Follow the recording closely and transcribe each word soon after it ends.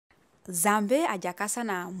Zambe ajakasa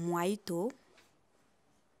na mwaito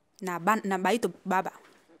na baito baba.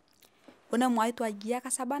 Una mwaito ajia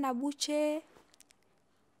kasa bana buche.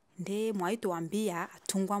 Nde mwaito wambia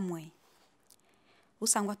atungwa mwe.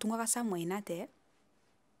 Usangwa tungwa kasa mwe nate.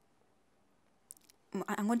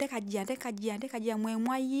 Angonde kajia mwe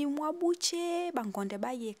mwayi mwa buche. Bangonde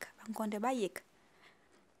bayeka.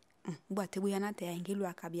 Uba tebu ya nate ya ingilu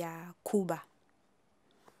akabia kuba.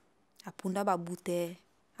 Apunda babute.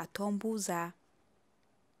 Atombuza.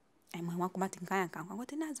 Mwe mwa kumati nkaya nkaya.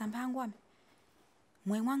 Ngote na zambe hangwame.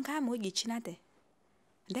 Mwe mwa nkaya ujichi nate.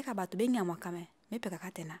 Ndeka batu bengi ya mwakame. Mepe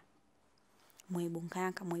kakatena. Mwe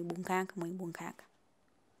bunkayanka.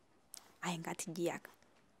 Ayengati jiyaka.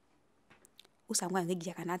 Usangwa nge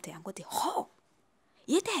jiyaka nate. Angote ho!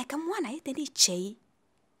 Yete heka mwana yete ni chei.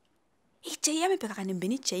 Ichei ya mepe kakane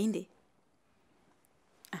mbeni chei nde.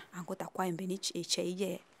 Angota kwa mbeni chei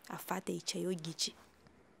ye. Afate ichei ojichi.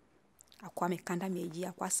 Akwa mekanda meji.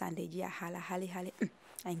 Akwa sande ji. Hale.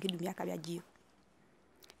 Ayengi dumia kabia jiyo.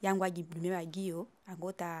 Yangwa dumia jiyo.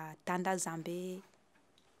 Angota tanda zambe.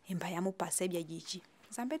 Mba yamu pasebi ya jichi.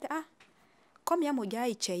 Zambe te komi yamu jaya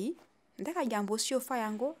ichei. Ndeka jambo siyo fa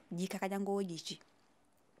yango. Jika kajango ojichi.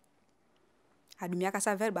 Adumia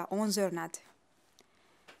kasa verba 11h nate.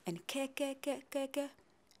 En ke.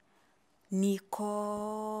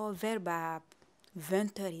 Niko verba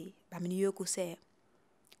 20h. Bamini yoku se.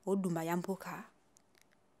 Odumba yampoka.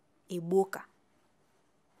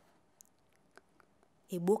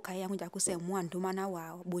 Eboka yangu jakuse mwandumana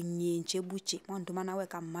wa bonyenche buche. Mwandumana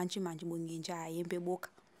weka manji bonyenche ayembe boka.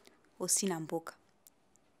 Osina mboka.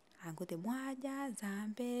 Angote mwaja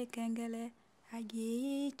zambe kengele.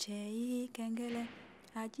 Agi ichei kengele.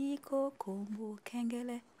 Agi kokombo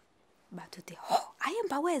kengele. Batute ho!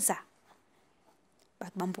 Ayemba weza.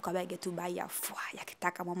 Bat bambuka bagetu baya fwa.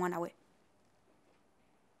 Yakitaka mwana we.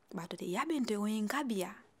 Batute yabende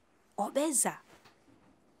oingabia. Obeza.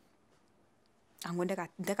 Angonde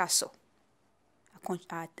ka so.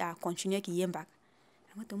 A continue ki yemba.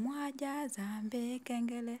 Angote mwaja zambe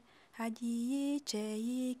kengele. Haji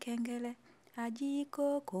ichei kengele. Haji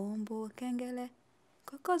kokombo kengele.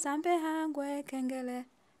 Koko zambe hangwe kengele.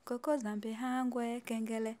 Koko zambe hangwe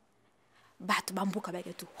kengele. Batu bambuka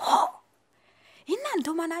bagetu. Ho! Ina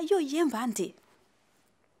ndomana yo yemba ante.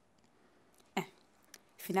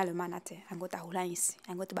 Finalement nate. Angota hula isi.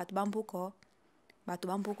 Angote batu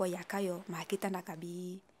bambuko yakayo. Makita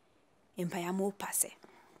nakabi. Mba yamu pase.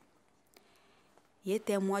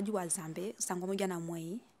 Yete mwaju wa zambe. Sangomoja na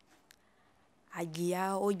mwe.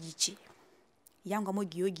 Agia ojichi. Yango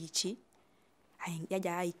mogi ojichi.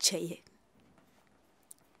 Yaja icheye.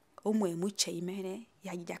 Umwe muche mene.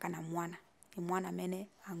 Yajijaka na mwana. Mwana mene.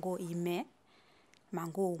 Ango ime.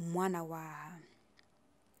 Mango mwana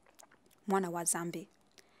wa zambe.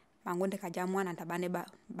 Mango ndeka ja mwana ntabane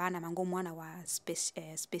bana mango mwana wa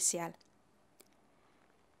special.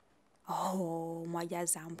 Oh, mwaja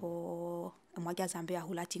zambe ya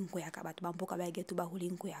hulati nko yaka. Batu bambuka bagetu bahuli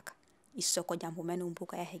nko yaka. Isoko jambo mene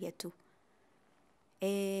umbuka ya hegetu.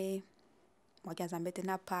 Mwaja zambe te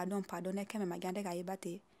na pardon nekeme magande ka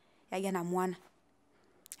ibate. Ya na mwana.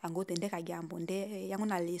 Angote ndeka jambo nde. Yango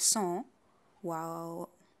na leson wa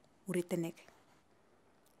uritenek.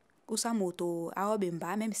 Usa moto aobe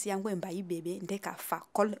mba. Meme si yango mba ibebe. Ndeka fa.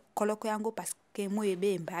 Koloko yango paske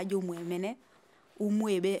mwebe mba ajo mwemene.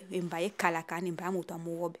 Umwebe mba kalakani mba moto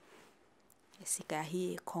amuobe. Esika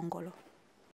hii Kongolo.